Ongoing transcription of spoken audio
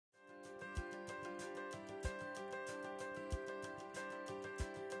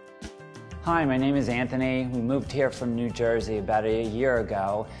Hi, my name is Anthony. We moved here from New Jersey about a year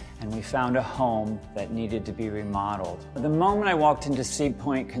ago, and we found a home that needed to be remodeled. The moment I walked into Sea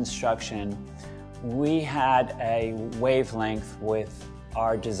Point Construction, we had a wavelength with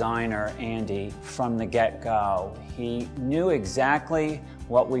our designer, Andy, from the get-go. He knew exactly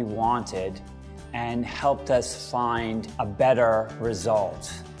what we wanted and helped us find a better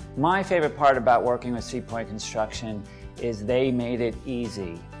result. My favorite part about working with Sea Point Construction is they made it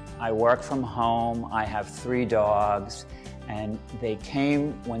easy. I work from home, I have 3 dogs, and they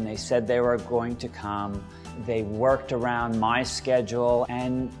came when they said they were going to come. They worked around my schedule,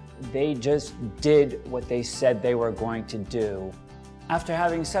 and they just did what they said they were going to do. After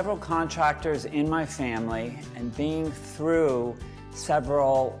having several contractors in my family and being through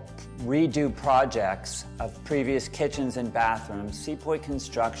several redo projects of previous kitchens and bathrooms, Sea Point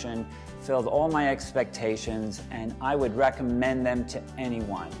Construction filled all my expectations, and I would recommend them to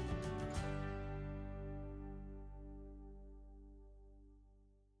anyone.